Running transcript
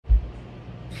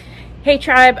Hey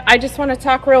Tribe, I just want to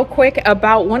talk real quick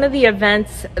about one of the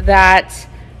events that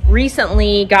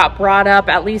recently got brought up,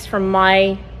 at least from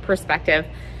my perspective.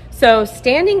 So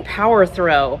standing power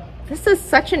throw. This is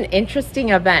such an interesting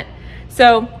event.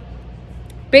 So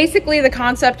basically the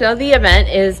concept of the event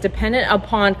is dependent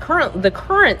upon the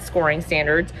current scoring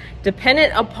standards,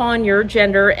 dependent upon your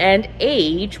gender and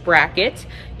age bracket.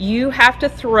 You have to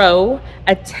throw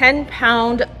a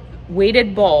 10-pound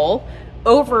weighted ball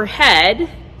overhead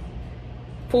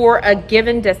for a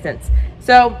given distance.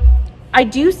 So I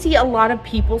do see a lot of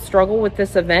people struggle with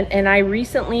this event, and I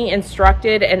recently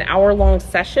instructed an hour-long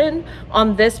session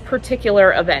on this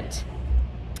particular event.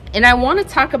 And I want to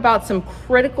talk about some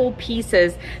critical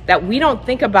pieces that we don't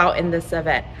think about in this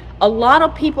event. A lot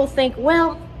of people think,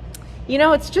 well, you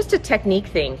know, it's just a technique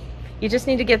thing. You just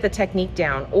need to get the technique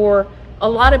down. Or a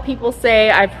lot of people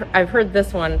say, I've heard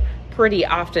this one pretty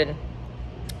often,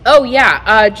 oh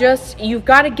yeah, you've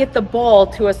got to get the ball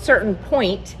to a certain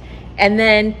point and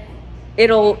then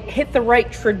it'll hit the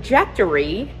right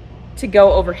trajectory to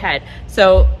go overhead.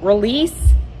 So release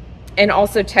and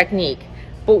also technique.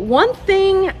 But one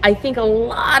thing I think a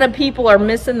lot of people are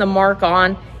missing the mark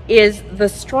on is the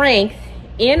strength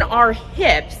in our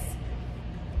hips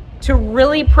to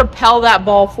really propel that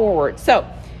ball forward. So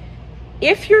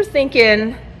if you're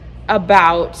thinking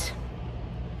about,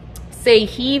 say,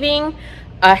 heaving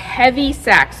a heavy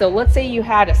sack. So let's say you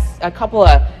had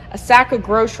a sack of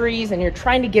groceries and you're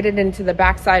trying to get it into the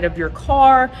backside of your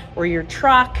car or your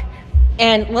truck.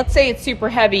 And let's say it's super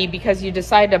heavy because you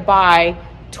decide to buy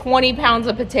 20 pounds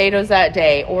of potatoes that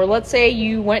day. Or let's say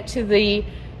you went to the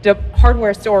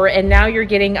hardware store and now you're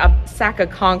getting a sack of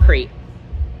concrete.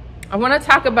 I want to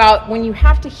talk about when you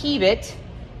have to heave it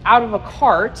out of a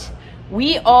cart,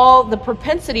 the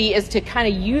propensity is to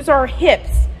kind of use our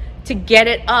hips to get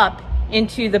it up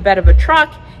into the bed of a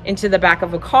truck, into the back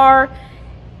of a car.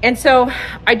 And so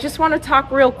I just want to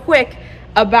talk real quick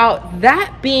about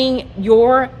that being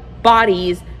your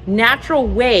body's natural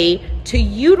way to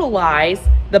utilize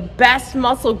the best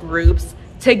muscle groups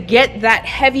to get that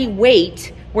heavy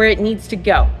weight where it needs to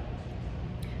go.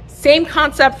 Same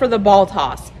concept for the ball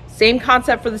toss, same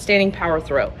concept for the standing power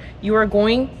throw. You are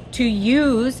going to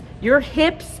use your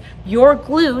hips, your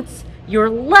glutes, your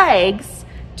legs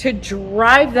to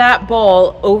drive that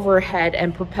ball overhead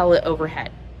and propel it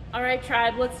overhead. All right,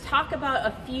 Tribe, let's talk about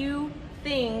a few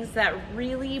things that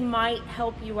really might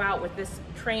help you out with this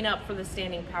train up for the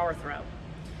standing power throw.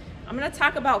 I'm going to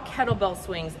talk about kettlebell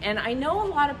swings, and I know a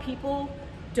lot of people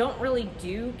don't really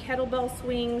do kettlebell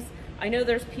swings. I know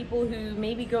there's people who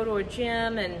maybe go to a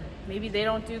gym and maybe they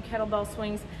don't do kettlebell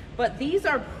swings, but these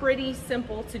are pretty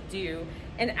simple to do.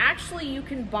 And actually you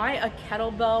can buy a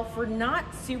kettlebell for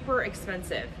not super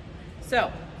expensive.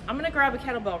 So I'm gonna grab a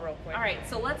kettlebell real quick. All right,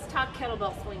 so let's talk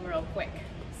kettlebell swing real quick.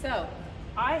 So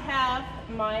I have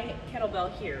my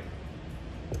kettlebell here.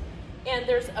 And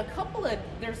there's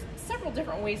several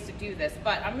different ways to do this,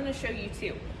 but I'm gonna show you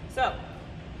two. So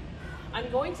I'm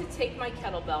going to take my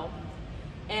kettlebell,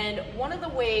 and one of the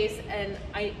ways, and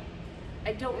I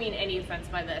don't mean any offense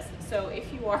by this, so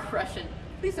if you are Russian,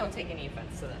 please don't take any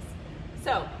offense to this.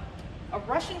 So a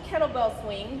Russian kettlebell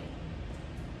swing,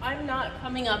 I'm not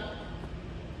coming up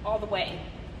all the way,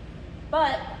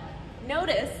 but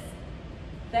notice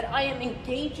that I am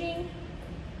engaging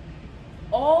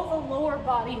all the lower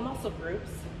body muscle groups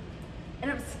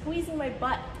and I'm squeezing my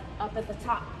butt up at the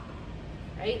top,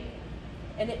 right?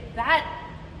 And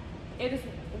it is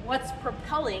what's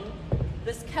propelling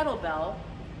this kettlebell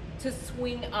to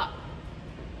swing up.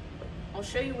 I'll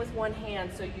show you with one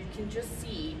hand so you can just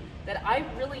see that I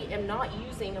really am not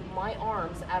using my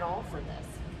arms at all for this.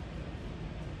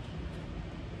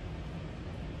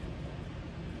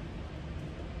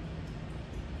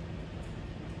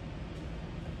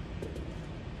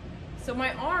 So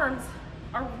my arms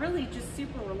are really just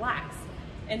super relaxed.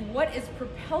 And what is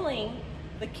propelling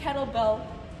the kettlebell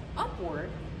upward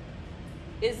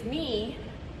is me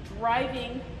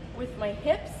driving with my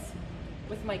hips,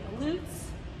 with my glutes,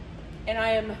 and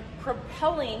I am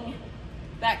propelling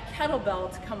that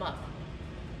kettlebell to come up.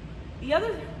 The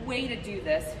other way to do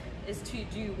this is to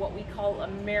do what we call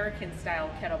American style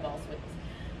kettlebell swings.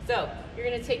 So you're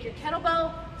gonna take your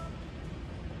kettlebell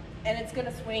and it's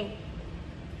gonna swing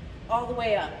all the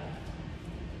way up.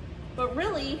 But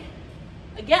really,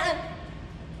 again,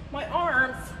 my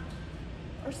arms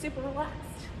are super relaxed.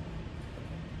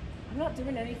 I'm not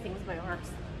doing anything with my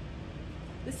arms.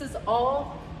 This is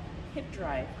all hip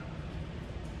drive.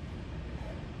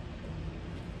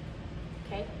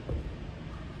 Okay?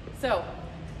 So,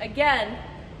 again,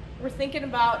 we're thinking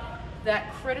about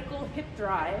that critical hip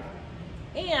drive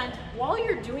And while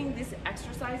you're doing these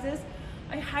exercises,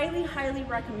 I highly, highly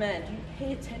recommend you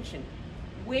pay attention.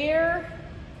 Where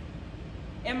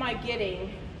am I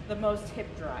getting the most hip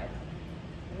drive?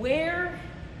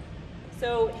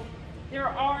 So there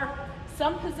are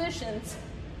some positions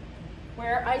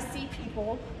where I see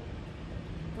people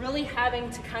really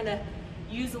having to kind of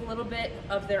use a little bit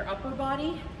of their upper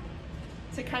body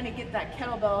to kind of get that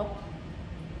kettlebell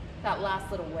that last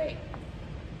little way.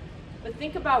 But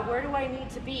think about, where do I need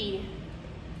to be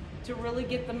to really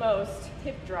get the most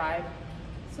hip drive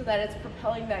so that it's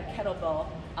propelling that kettlebell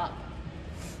up?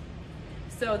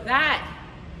 So that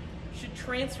should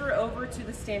transfer over to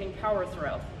the standing power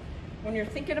throw. When you're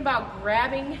thinking about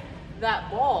grabbing that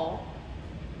ball,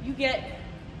 you get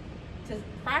to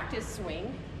practice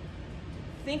swing.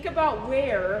 Think about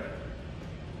where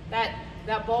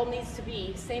that ball needs to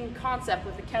be. Same concept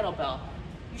with the kettlebell.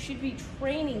 You should be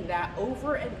training that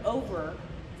over and over,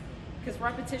 because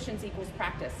repetitions equals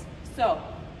practice. So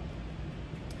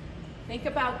think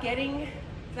about getting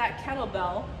that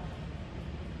kettlebell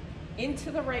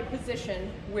into the right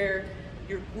position where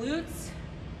your glutes,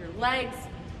 your legs,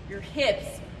 your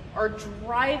hips are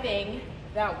driving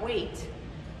that weight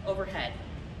overhead.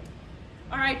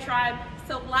 All right, tribe.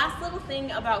 So last little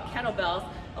thing about kettlebells,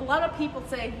 a lot of people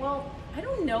say, well, I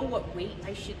don't know what weight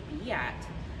I should be at.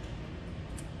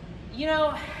 You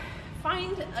know,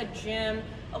 find a gym.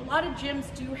 A lot of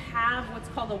gyms do have what's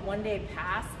called a one-day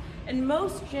pass, and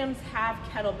most gyms have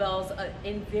kettlebells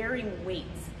in varying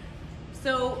weights.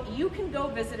 So you can go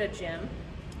visit a gym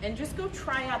and just go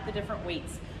try out the different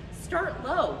weights. Start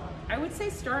low. I would say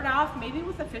start off maybe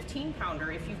with a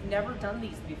 15-pounder if you've never done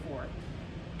these before,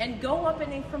 and go up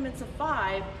in increments of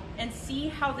 5 and see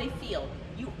how they feel.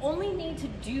 You only need to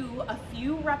do a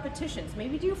few repetitions,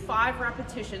 maybe do 5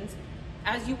 repetitions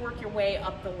as you work your way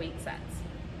up the weight sets.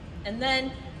 And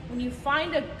then when you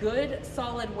find a good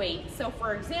solid weight, so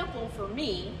for example, for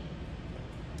me,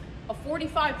 a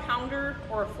 45-pounder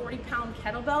or a 40-pound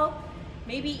kettlebell,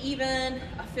 maybe even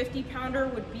a 50-pounder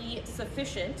would be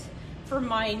sufficient for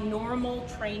my normal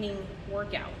training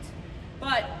workout.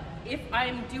 But if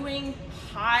I'm doing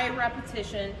high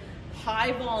repetition,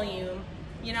 high volume,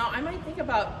 you know, I might think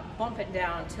about bumping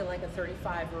down to like a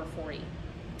 35 or a 40.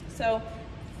 So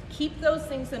keep those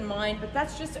things in mind, but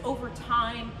that's just over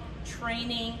time,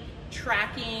 training,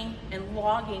 tracking, and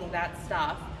logging that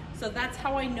stuff. So that's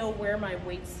how I know where my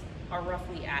weights are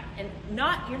roughly at. And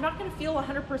you're not gonna feel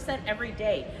 100% every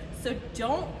day. So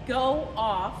don't go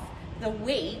off the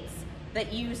weights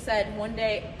that you said one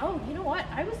day, oh, you know what?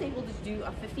 I was able to do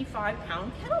a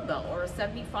 55-pound kettlebell or a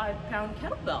 75-pound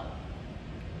kettlebell.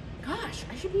 Gosh,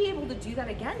 I should be able to do that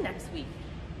again next week.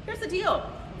 Here's the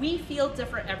deal. We feel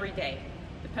different every day,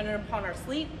 depending upon our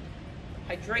sleep,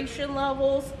 hydration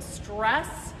levels,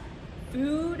 stress,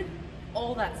 food,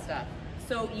 all that stuff.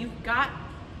 So you've got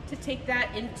to take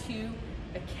that into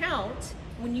account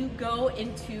when you go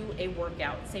into a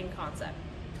workout, same concept.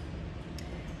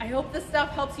 I hope this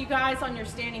stuff helps you guys on your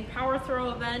standing power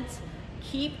throw event.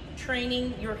 Keep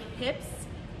training your hips,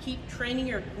 keep training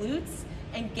your glutes,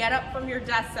 and get up from your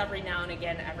desks every now and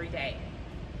again, every day.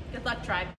 Good luck, tribe.